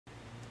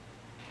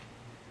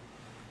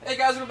Hey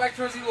guys, welcome back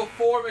to Resident Evil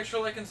 4. Make sure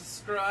to like and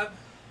subscribe.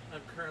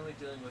 I'm currently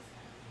dealing with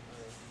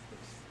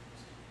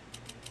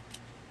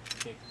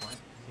Can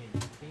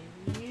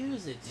you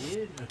use it,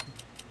 dude?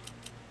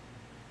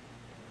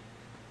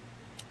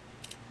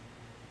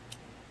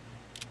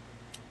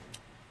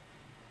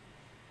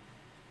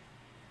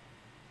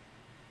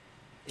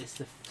 Is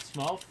the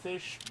small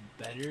fish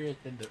better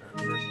than the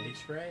first aid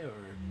spray, or?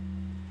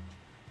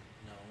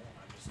 No,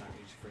 I'm just not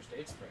using first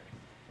aid spray.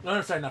 No,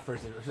 no, sorry, not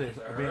first aid.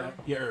 Herb?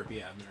 Yeah, herb,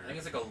 yeah. I think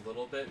it's like a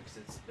little bit because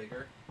it's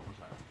bigger.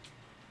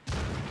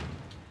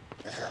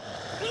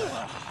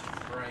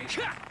 Right.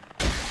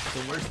 So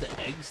where's the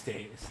egg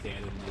stand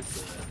in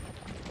this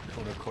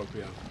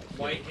cornucopia?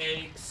 White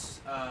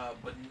eggs,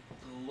 but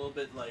a little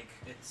bit like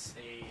it's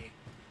a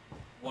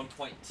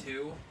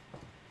 1.2.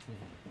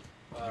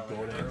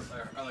 Gold eggs?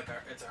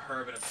 It's a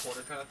herb and a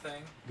quarter kind of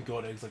thing. The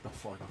gold eggs like a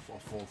full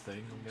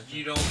thing.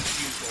 You don't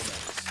use gold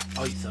eggs.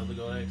 Oh, you sell the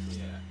gold eggs?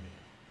 Yeah.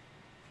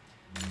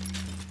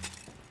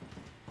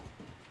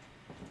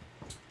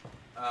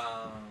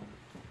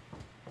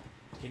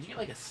 Can you get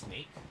like a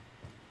snake?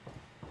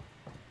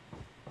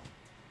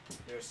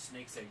 There's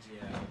snake's eggs,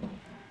 yeah.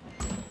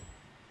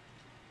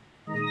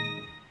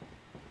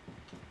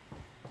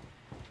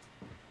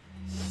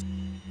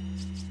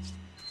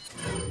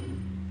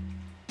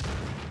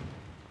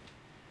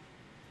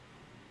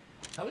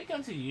 How many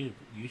guns do you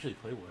usually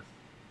play with?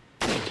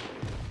 Do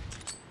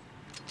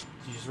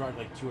you just run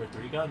like 2 or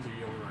 3 guns, or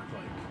you only run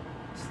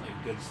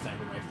like good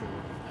sniper rifle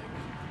with like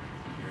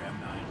your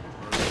M9?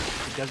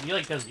 Or you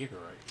like Desert Eagle,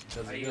 right?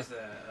 I use the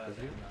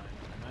M9.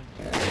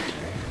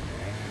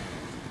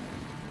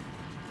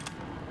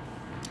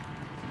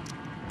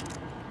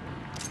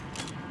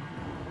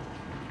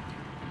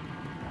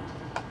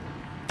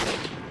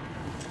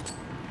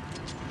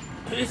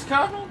 It's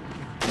coming.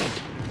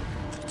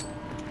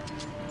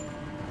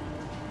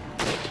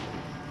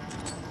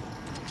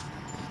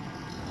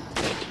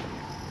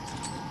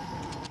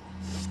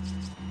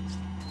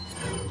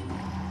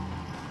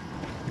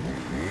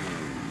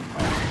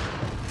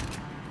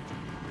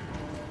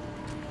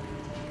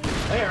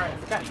 Hey, alright, I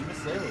forgot you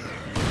missed label.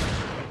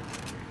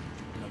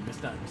 No,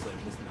 missed not missed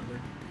label, missed number.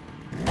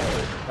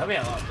 That'd be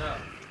a lot.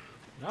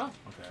 No?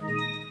 Okay.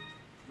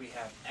 We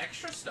have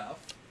extra stuff,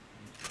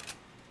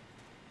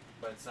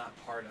 but it's not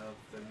part of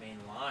the main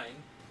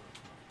line.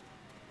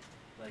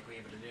 Like, we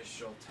have an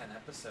additional 10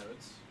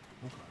 episodes.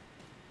 Okay.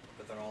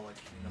 But they're all like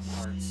Kingdom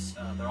Hearts.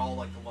 They're all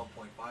like the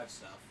 1.5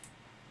 stuff.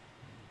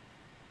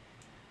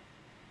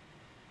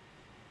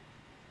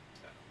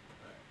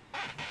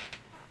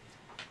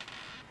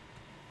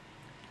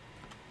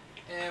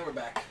 And we're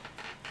back.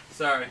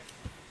 Sorry.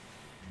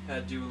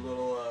 Had to do a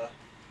little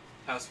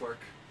housework.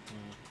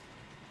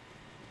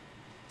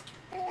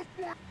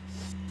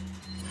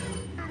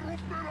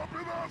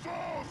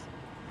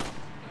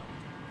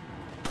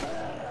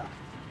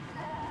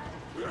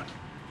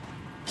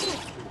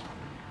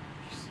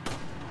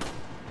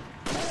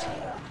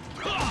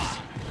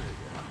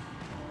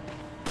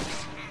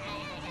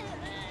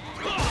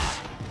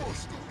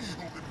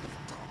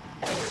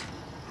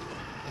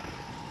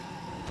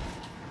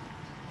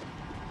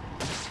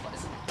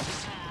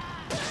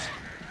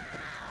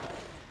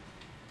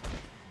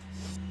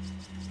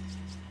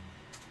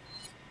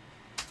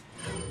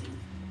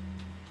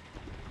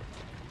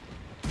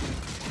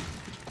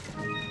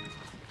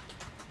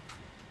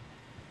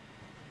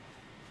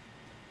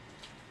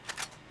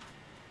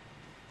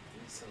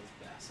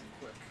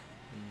 Quick.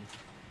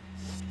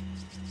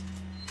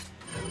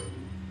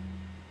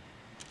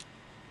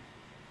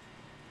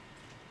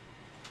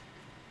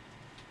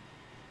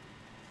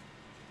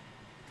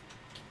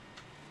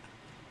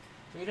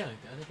 What are you doing?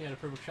 I think you had a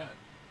perfect shot.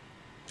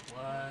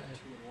 What? 2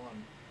 and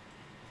 1.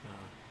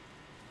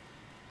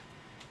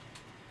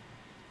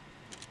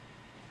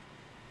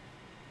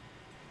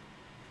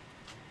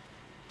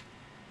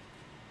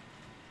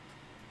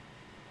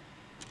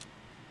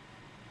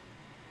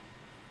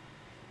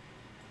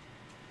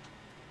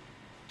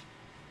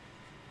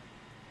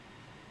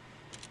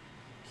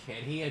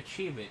 Can he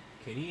achieve it?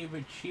 Can he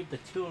even achieve the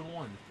 2 and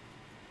 1?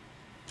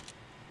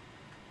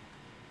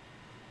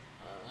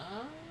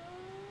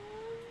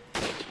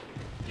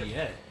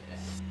 Yeah.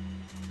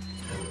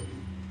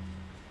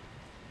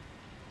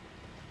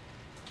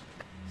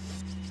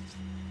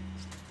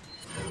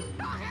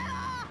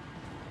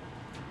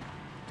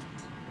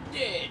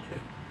 Dead.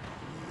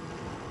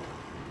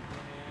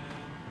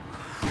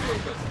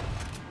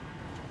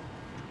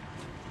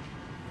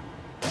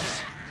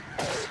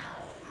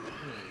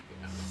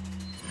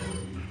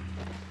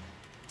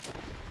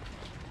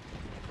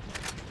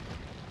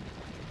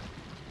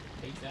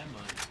 Take that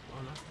much.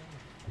 Oh, not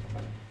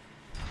that.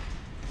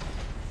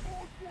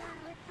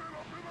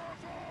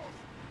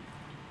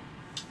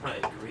 I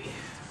agree.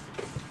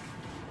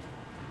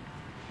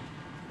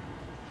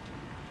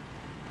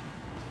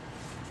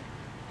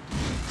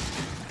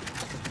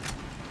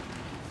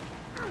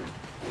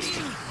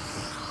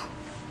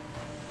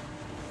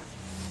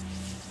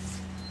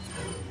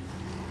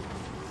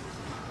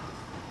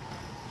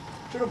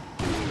 Shoot him!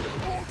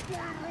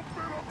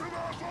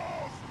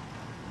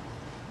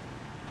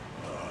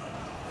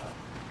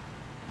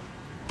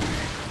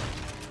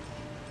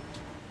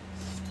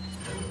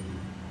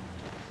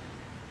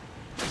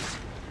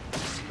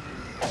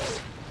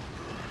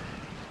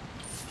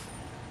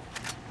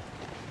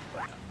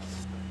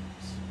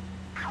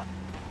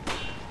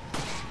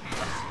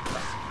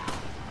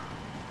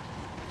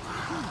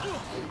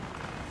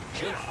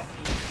 good.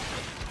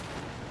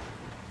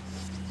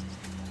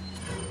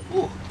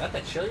 Ooh,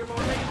 that chiller mode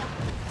right now?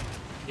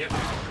 Yep.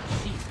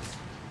 Jesus.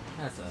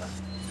 That's a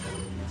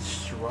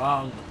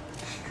strong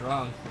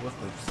whiff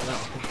of snow.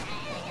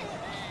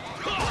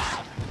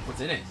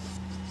 What's in it?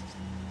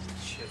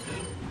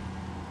 Chili.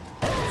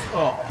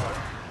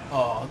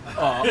 Oh,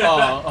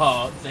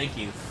 thank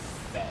you,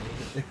 fatty.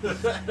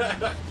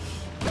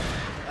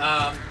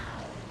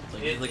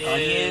 Like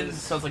onions,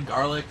 sounds like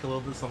garlic, a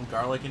little bit of some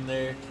garlic in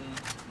there.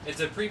 It's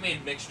a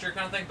pre-made mixture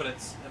kind of thing, but I'm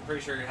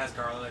pretty sure it has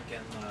garlic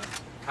and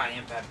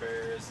cayenne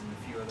peppers and a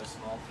few other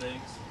small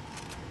things.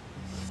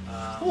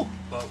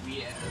 But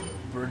we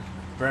Burn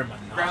my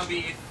nostrils. ground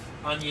beef,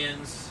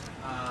 onions.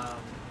 I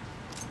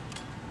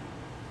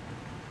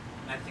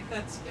think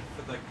that's it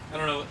for like I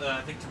don't know.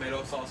 I think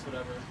tomato sauce,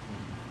 whatever.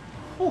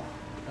 Whew,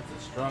 that's a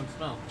strong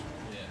smell.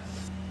 Yeah.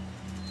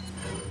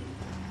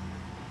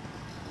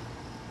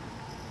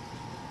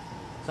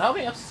 So how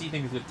many episodes do you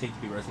think it's going to take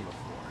to be Resident Evil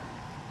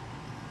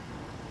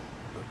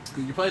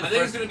 4? You played the I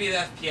think it's going to be the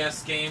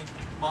FPS game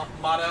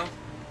motto.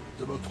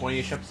 About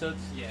 20-ish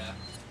episodes? Yeah.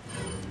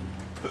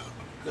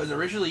 Because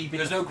originally...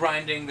 There's no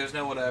grinding, there's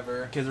no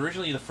whatever. Because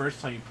originally the first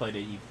time you played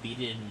it, you beat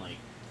it in like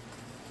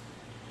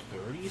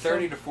 30?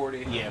 30 to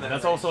 40. Yeah, but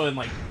that's also in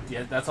like...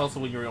 Yeah, that's also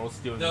when you were also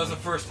doing... That was the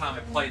first time I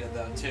played it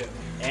though, too.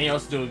 And you're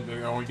also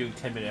you're only doing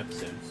 10-minute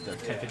episodes. They're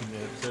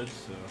 10-15-minute episodes,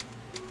 so...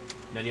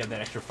 Then you have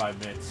that extra 5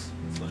 minutes.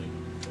 It's like...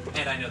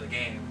 And I know the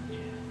game.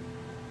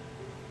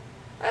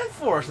 Yeah. And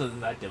 4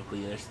 isn't that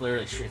difficult. It's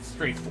literally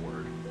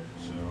straightforward.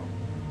 So...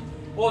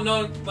 Well,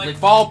 no, like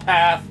follow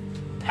path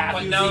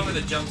but knowing where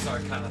the jumps are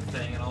kind of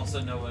thing, and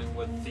also knowing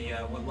what the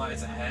what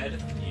lies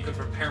ahead could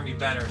prepare me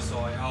better, so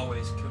I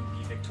always could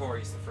be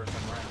victorious the first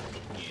time around.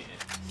 Yeah.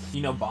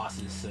 You know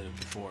bosses said it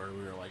before.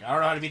 We were like, I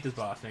don't know how to beat this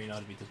boss. Now you know how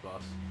to beat this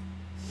boss.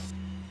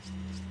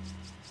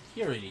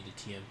 You already need a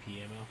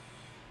TMP ammo.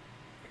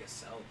 I guess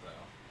sell it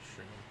though.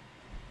 Sure.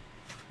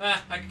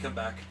 I could come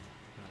back.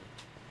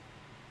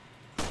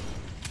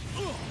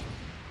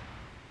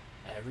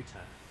 Every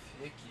time.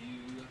 Pick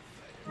you.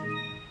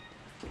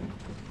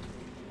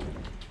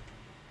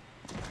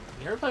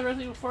 You never played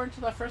Resident Evil 4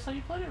 until that first time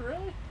you played it?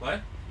 Really?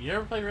 What? You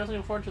never played Resident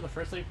Evil 4 until the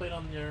first time you played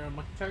on your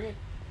Monkey Target?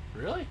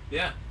 Really?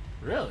 Yeah.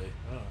 Really?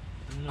 Oh.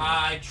 No.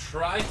 I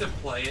tried to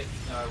play it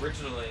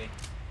originally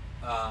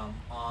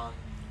on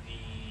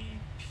the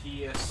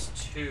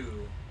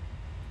PS2,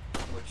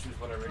 which was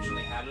what I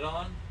originally had it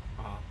on.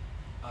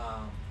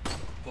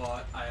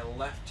 But I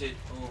left it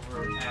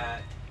over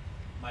at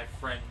my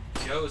friend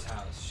Joe's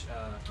house,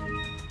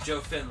 Joe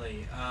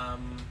Finley. I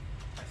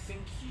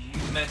think you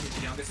met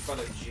his youngest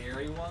brother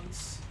Jerry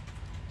once,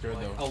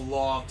 like a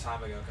long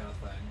time ago, kind of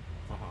thing.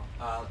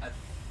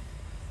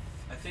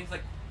 I think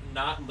like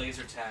not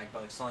laser tag,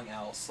 but like something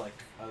else,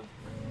 like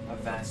a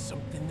vent.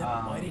 Something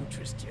that might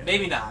interest you.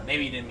 Maybe not.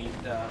 Maybe you didn't meet.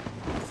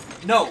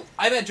 No,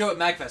 I met Joe at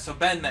MagFest, so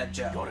Ben met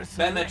Joe.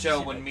 Ben met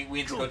Joe when we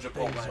went to go to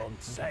Chipotle.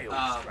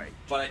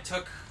 But I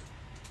took.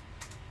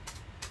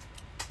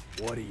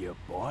 What are you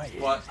buying?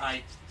 But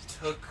I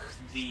took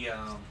the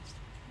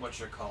what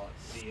you call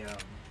it?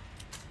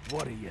 The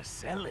What are you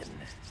selling?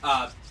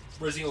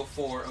 Resident Evil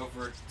 4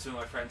 over to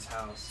my friend's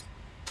house,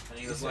 and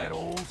he was Is like, that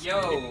old?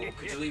 "Yo,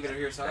 could you leave it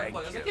here?" So I Thank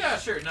was like, you. "Yeah,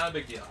 sure, not a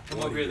big deal. Come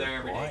What over are here you there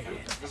every day. buying?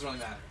 Doesn't really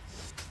matter."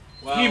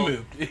 Well, He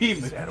moved.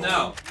 Is that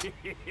No. old?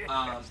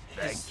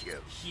 Thank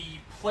you.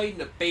 He played in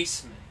the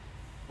basement.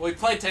 Well, he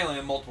played technically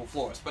on multiple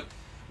floors, but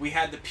we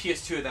had the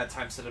PS2 at that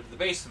time set up in the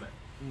basement.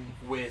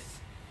 With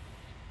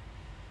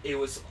it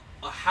was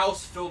a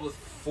house filled with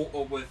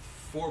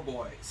four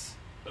boys.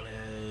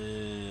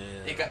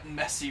 It got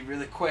messy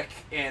really quick,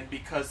 and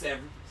because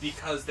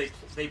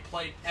they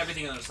played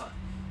everything under the sun.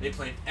 They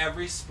played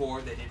every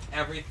sport. They did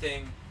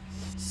everything,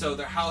 so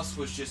their house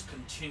was just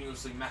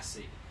continuously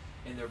messy,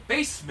 and their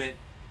basement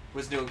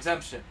was no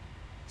exemption.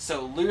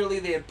 So literally,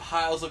 they had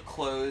piles of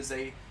clothes.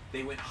 They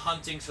went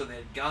hunting, so they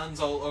had guns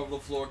all over the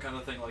floor, kind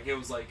of thing. Like it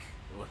was like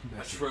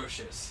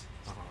atrocious.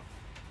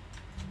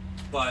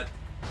 But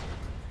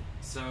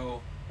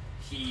so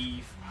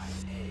he fried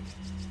an egg.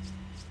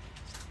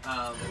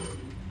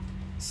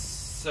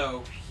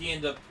 So he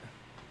ended up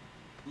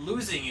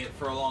losing it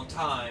for a long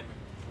time.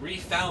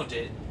 Refound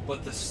it,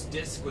 but the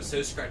disc was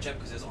so scratched up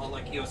because it was on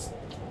like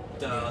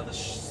the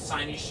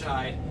shiny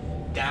side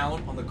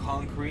down on the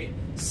concrete,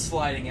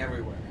 sliding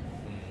everywhere.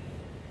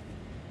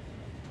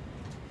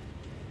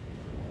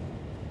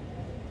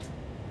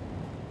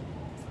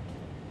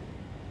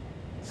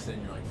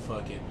 Then you're like,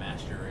 fuck it,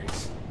 Master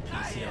Race.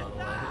 PC all the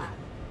way.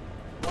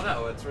 Well,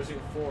 no, it's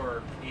Resident Evil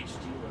 4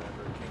 HD,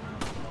 whatever it came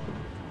out.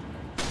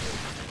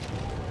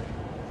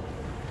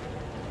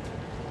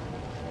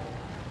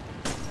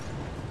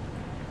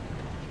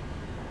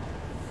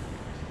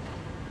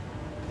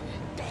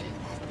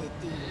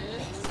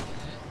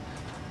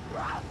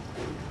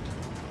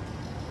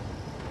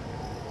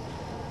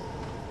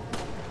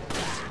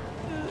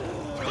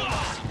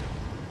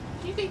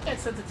 Do you think that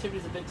sensitivity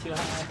is a bit too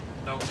high?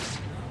 Nope.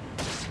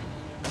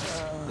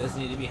 Does it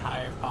need to be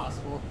higher if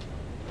possible?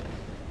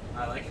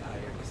 I like it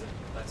higher because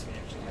lets me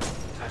actually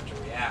have time to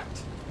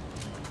react.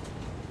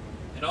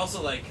 And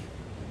also, like,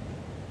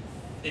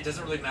 it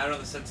doesn't really matter on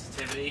the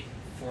sensitivity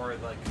for,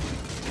 like,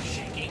 the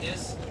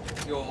shakiness.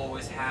 You'll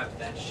always have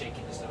that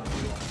shakiness no matter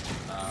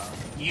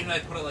what. Even if I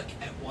put it, like,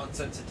 at 1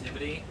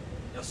 sensitivity,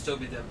 it'll still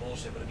be that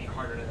bullshit, but it'd be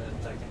harder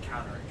to, like, to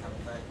counter it kind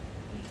of thing.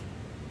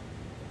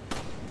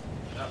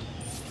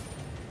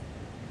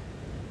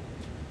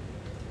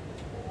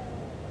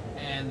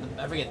 And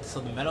I forget, so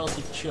the medals,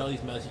 you can shoot all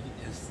these medals,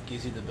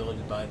 gives you the ability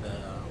to buy the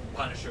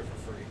Punisher for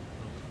free.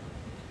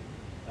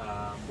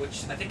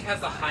 Which I think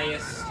has the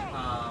highest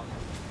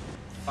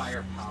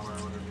firepower,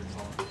 or whatever you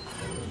call it.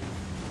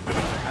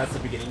 That's the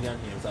beginning gun,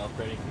 yeah, without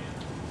upgrading. Yeah.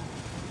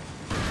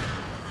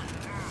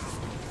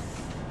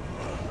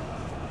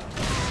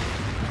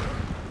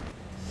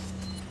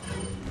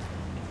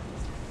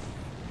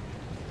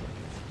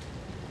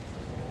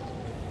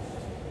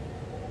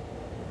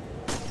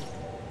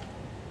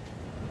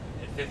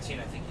 At 15,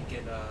 I think you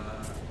get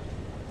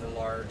the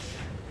large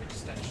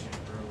extension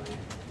early.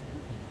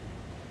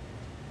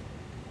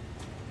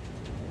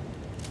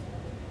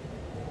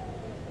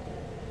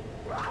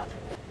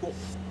 Cool.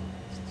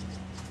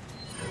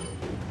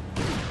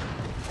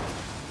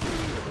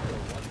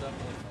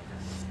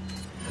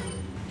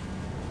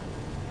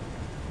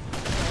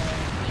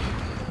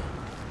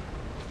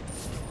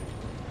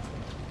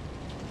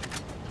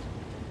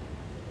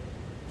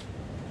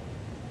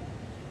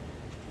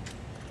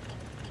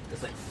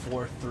 It's like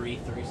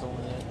 4-3-3,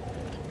 something like that.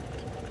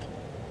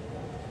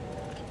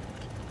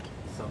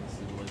 Something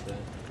stupid like that.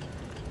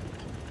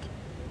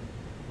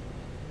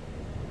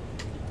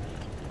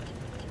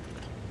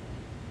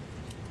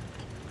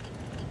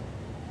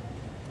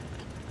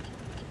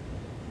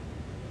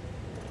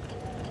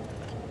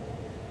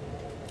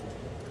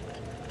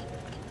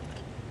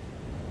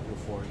 Go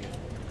for it again.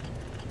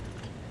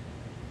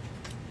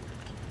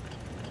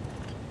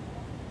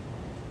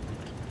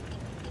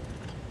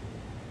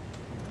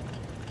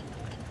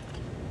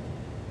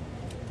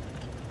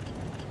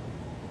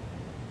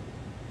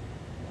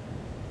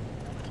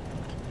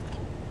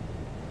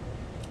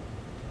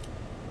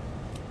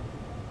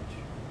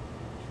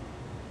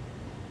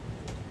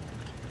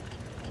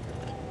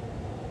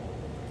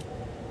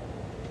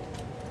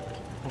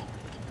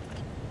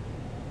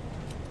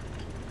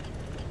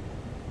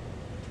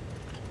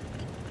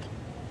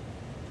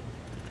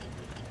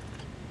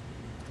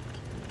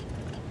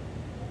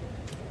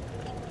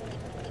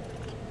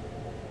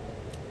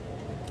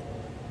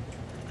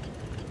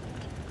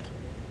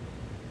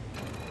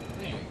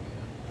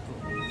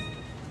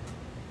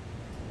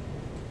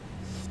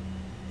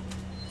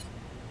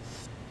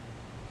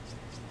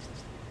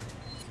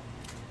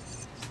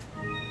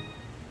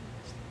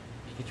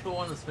 Did you put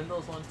one of the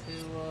spindles onto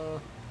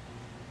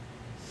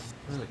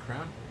the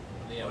crown?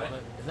 Yeah,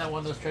 What? is that one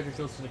of those treasure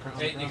goes to the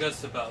crown? It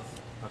goes to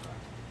both. Okay.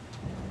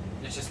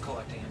 It's just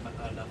collecting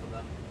enough of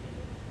them.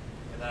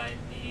 And then I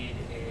need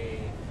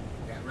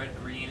I got red,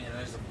 green, and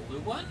there's a blue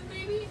one,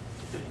 maybe?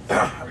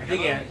 I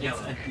think yellow? yeah, it's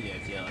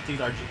yellow. I think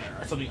it's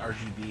RGB or something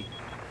RGB.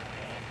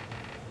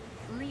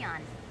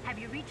 Leon, have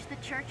you reached the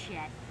church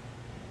yet?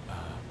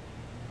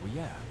 Well,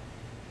 yeah.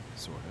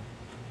 Sort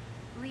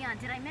of. Leon,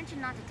 did I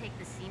mention not to take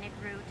the scenic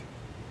route?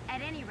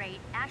 At any rate,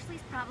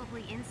 Ashley's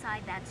probably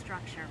inside that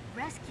structure.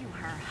 Rescue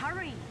her.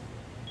 Hurry!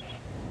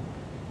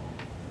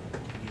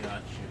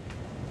 Gotcha.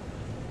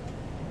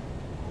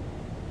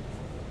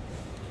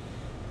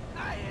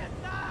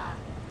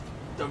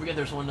 Don't forget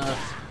there's one, Yeah.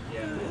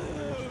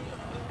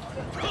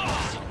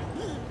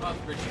 Off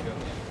the bridge you go.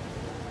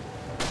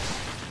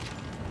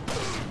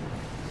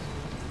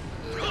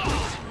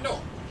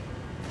 No!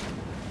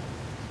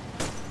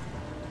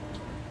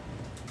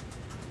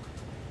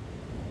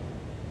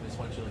 this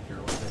one should like your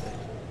ones, I think.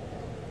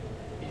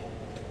 Yeah.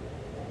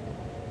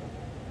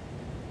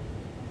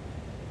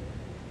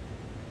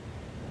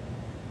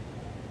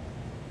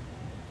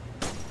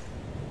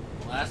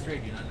 The last three, I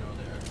do not know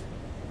there.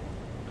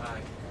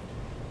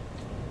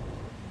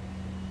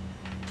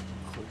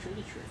 Closer to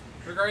church.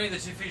 Regarding the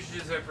two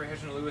fugitives of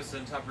apprehension, Lewis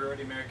and top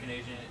priority American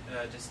agent,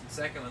 distant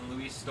second, when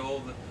Louis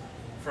stole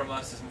from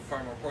us is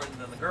far more important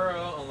than the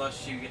girl.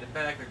 Unless you get it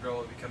back, the girl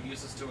will become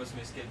useless to us. We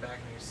must get it back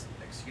and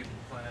execute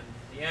the plan at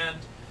the end.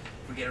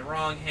 If we get it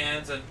wrong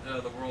hands, the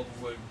world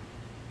would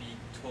be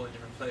a totally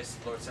different place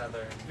than Lord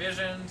Sadler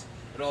envisioned.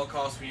 At all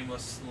costs, we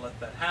must let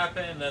that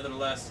happen.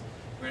 Nevertheless,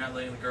 we're not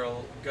letting the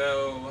girl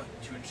go.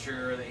 To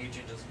ensure the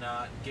agent does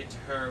not get to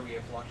her, we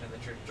have locked in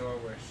the church door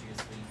where she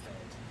is being held.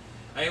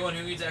 Anyone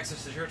who needs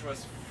access to the church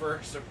must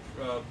first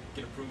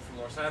get approved from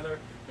Lord Sadler.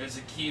 There's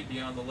a key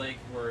beyond the lake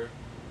where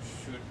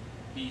should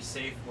be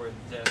safe, where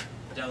the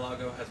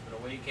Delago has been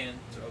awakened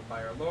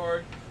by our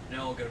Lord.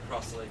 Now we'll get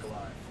across the lake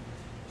alive.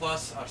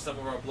 Plus, some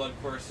of our blood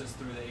courses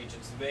through the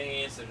agent's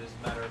veins. It is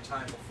a matter of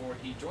time before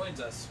he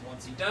joins us.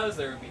 Once he does,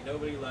 there will be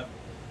nobody left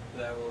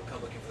that will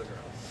come looking for the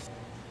girl.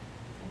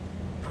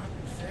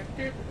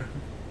 Infected?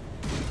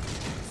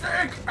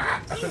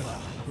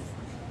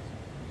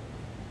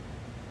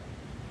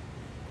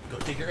 Go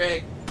take your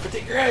egg. Go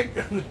take your egg.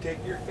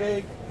 Take your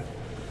egg.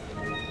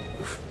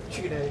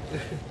 Chicken egg.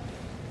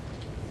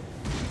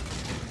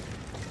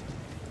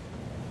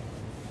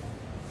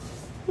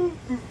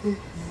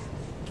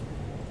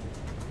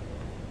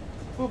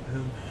 Whoop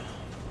him.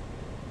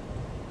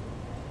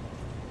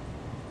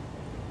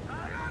 Come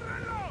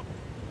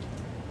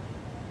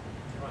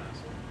on,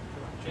 asshole.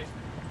 Come on, chase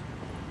me.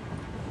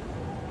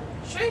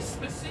 Chase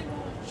me,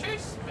 Seymour.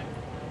 Chase me.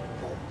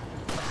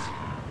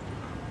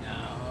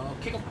 No,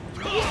 kick him.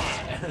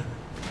 Yeah.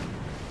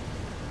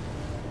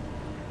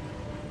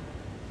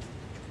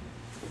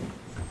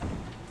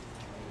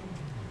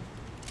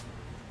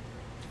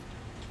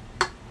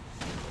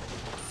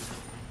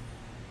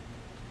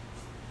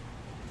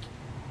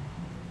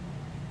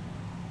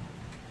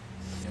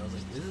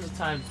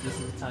 This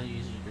is the time you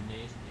use your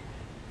grenades.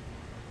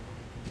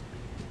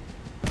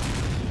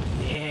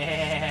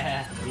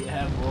 Yeah,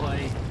 yeah,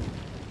 boy.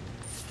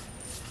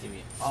 Give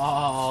me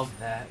all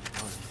that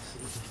guns.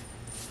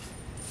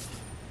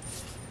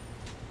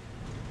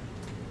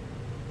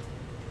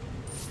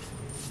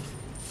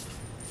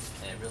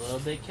 Every little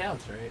bit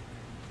counts, right?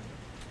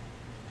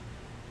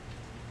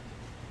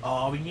 Oh,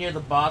 are we near the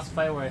boss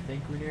fight where I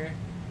think we're near?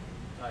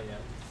 Oh yeah.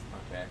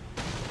 Okay.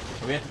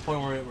 Are we at the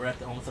point where we're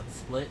almost at the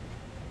split?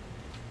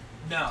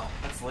 No,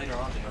 that's later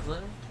on, dude. That's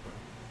later?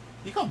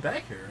 You come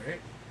back here,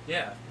 right?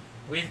 Yeah.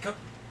 We come.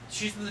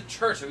 She's in the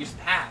church, so he's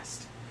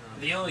past.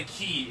 The only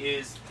key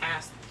is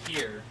past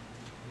here.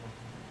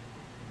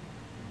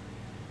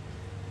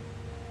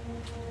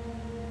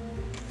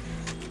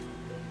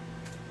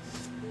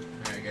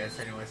 Alright, guys.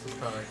 Anyways, it's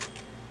probably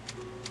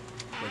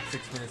like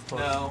 6 minutes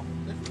plus. No.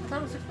 What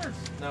time was 6 minutes?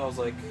 No, it was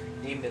like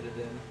 8 minutes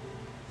in.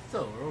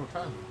 Still, we're over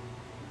time.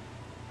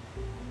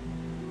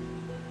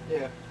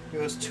 Yeah. It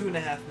was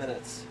 2.5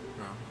 minutes.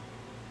 No.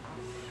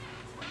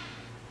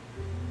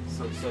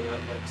 So that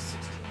like 16.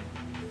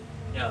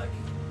 Yeah, like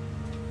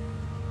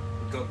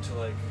go up to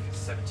like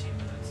 17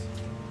 minutes.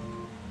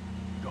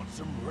 Got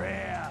some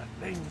rare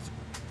things.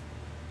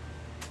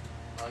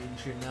 Oh, you didn't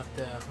shoot enough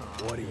to.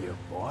 Oh, What are you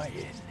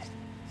buying?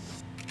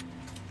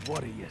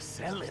 What are you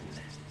selling?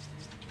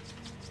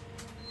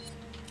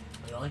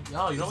 You don't like?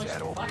 Oh, you don't like Is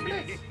that all?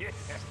 flashlights?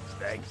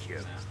 Thank you.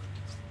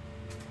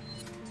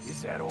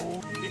 Is that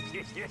all?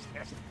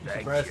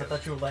 Thank Bryce, I you.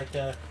 thought you would like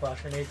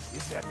flash grenades.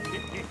 Is that?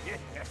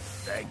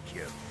 Thank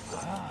you.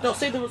 No,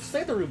 save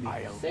the ruby.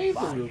 I'll Save the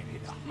buy ruby.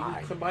 it at a You high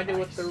can combine it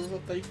with the.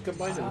 price. You can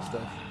combine it with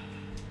stuff.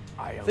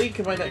 I I'll think you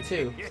can combine that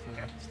too.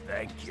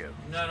 Thank you.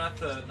 No, not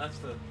the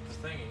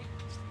thingy.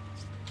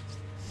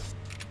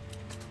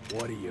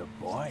 What are you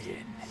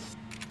buying?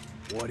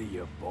 What are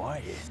you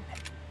buying?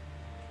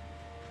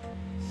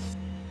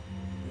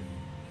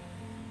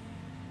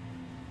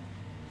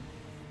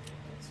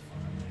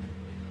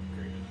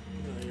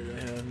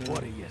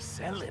 What are you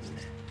selling?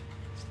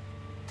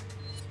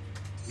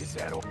 Is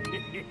that all?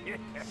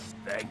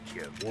 Thank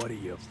you. What are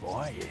you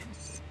buying?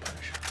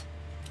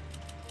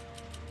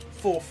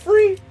 For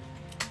free?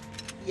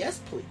 Yes,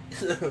 please.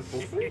 For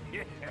free?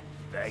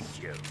 Thank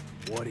you.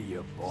 What are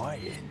you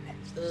buying?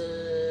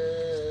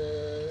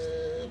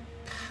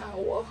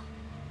 Power.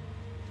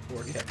 Or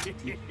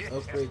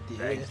upgrade the.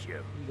 Thank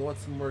you. You want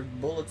some more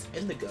bullets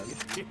in the gun?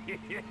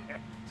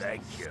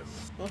 Thank you.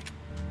 No, I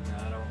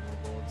don't want more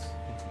bullets.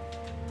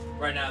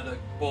 Right now, the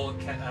bullet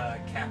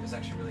cap is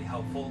actually really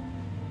helpful.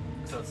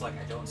 So it's like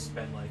I don't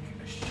spend like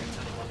a shit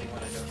ton of money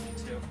when I don't need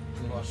to.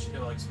 Well,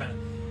 like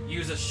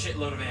use a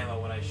shitload of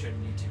ammo when I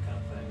shouldn't need to, kind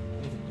of thing.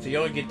 So you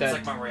only get that.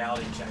 It's like my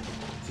reality check.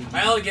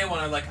 I only get when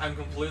I'm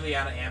completely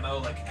out of ammo,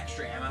 like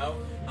extra ammo.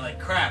 I'm like,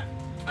 crap,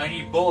 I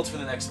need bullets for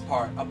the next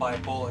part. I'll buy a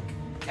bullet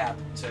cap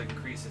to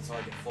increase it so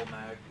I get full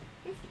mag.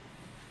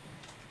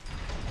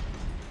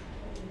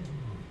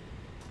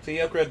 So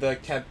you upgrade the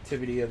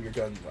captivity of your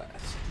gun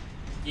blast.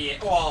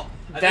 Yeah, well,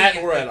 I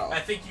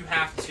think you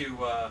have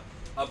to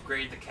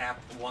upgrade the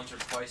cap once or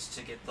twice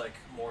to get like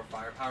more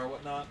firepower, and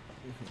whatnot.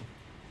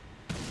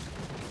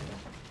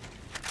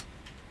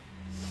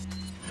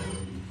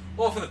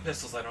 Well, for the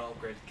pistols, I don't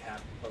upgrade the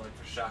cap, but like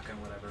for shotgun,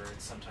 whatever,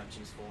 it's sometimes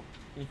useful.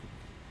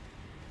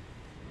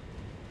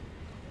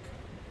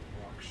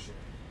 Rock shit.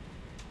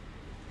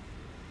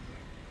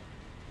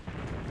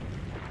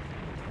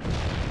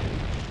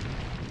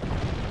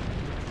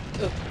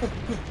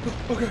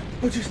 Okay.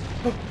 Oh jeez.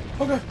 Oh.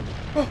 Okay.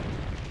 Oh.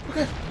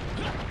 Okay.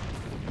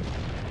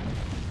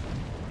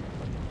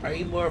 Are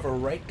you more of a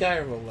right guy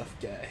or a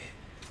left guy?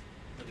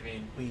 What do you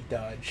mean? We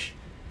dodge.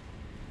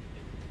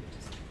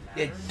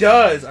 It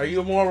does. Are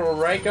you more of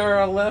a right guy or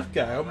a left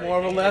guy? I'm more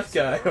of a left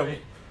guy.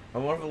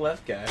 I'm more of a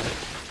left guy.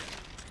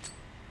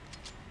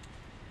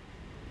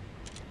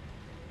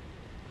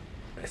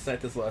 I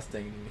sniped this last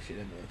thing and you should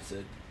end the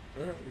episode.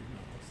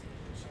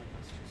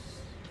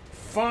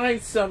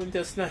 Find something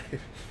to snipe.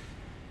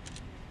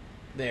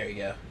 There you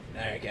go.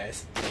 Alright,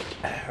 guys.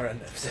 We're on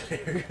the episode.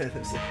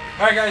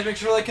 Alright, guys, make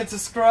sure to like and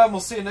subscribe. We'll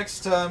see you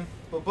next time.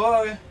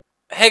 Bye-bye.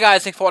 Hey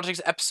guys, thanks for watching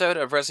this episode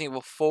of Resident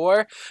Evil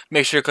 4.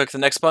 Make sure to click the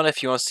next button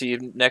if you want to see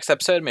the next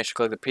episode. Make sure to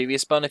click the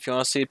previous button if you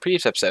want to see the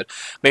previous episode.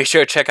 Make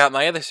sure to check out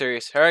my other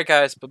series. Alright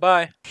guys,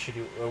 bye-bye.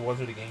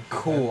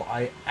 Cool,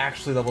 I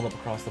actually leveled up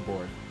across the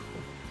board.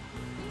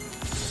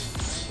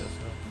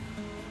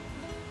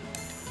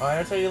 Alright,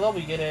 that's how you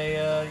level, you get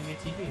a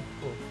TV.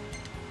 Cool.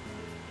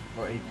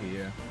 Or AP,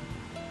 yeah.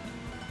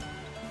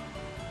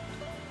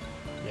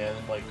 Yeah, and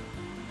then like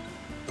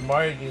the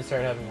Mario games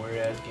started having weird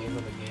ass games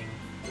on the game,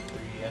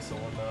 3DS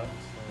and whatnot.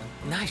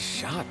 So. Nice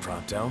shot,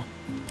 Prompto.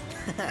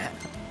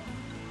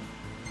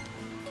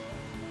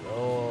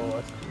 Oh,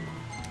 that's cool.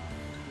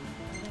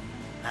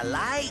 A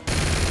light.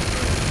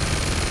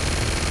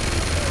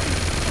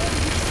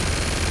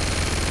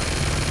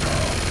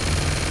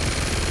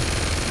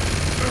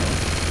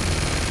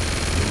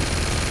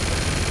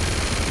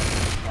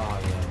 Oh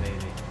yeah,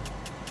 baby.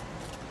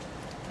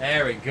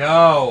 There we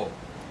go.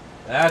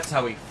 That's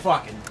how we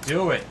fucking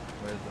do it.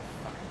 Where's the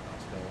fucking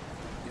hospital?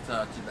 It's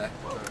to back.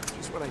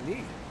 Just what I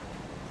need.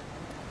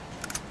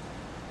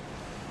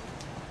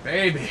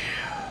 Baby.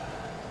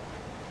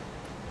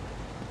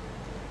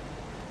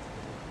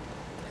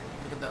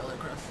 Look at that other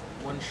crush.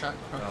 One shot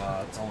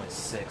crush. It's only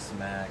 6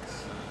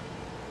 max.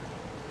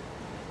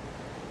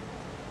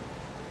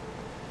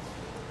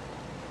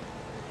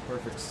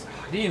 Perfect.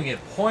 I didn't even get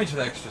points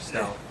with extra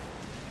stealth.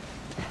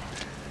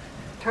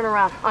 Turn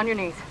around, on your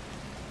knees.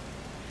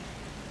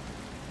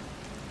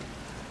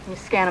 You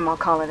scan him, I'll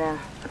call it in.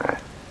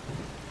 Alright.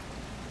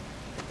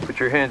 Put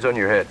your hands on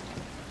your head.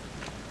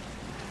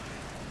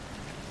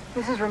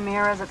 This is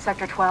Ramirez at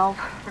Sector 12,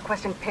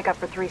 requesting pickup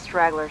for 3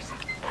 stragglers.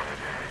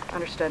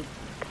 Understood.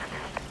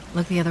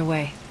 Look the other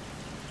way.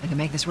 I can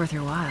make this worth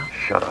your while.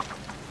 Shut up.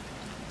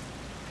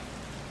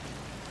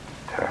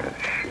 Tired of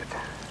this shit.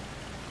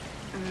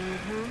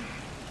 Mm-hmm.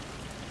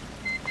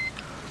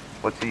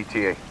 What's the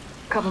ETA?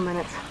 Couple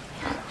minutes.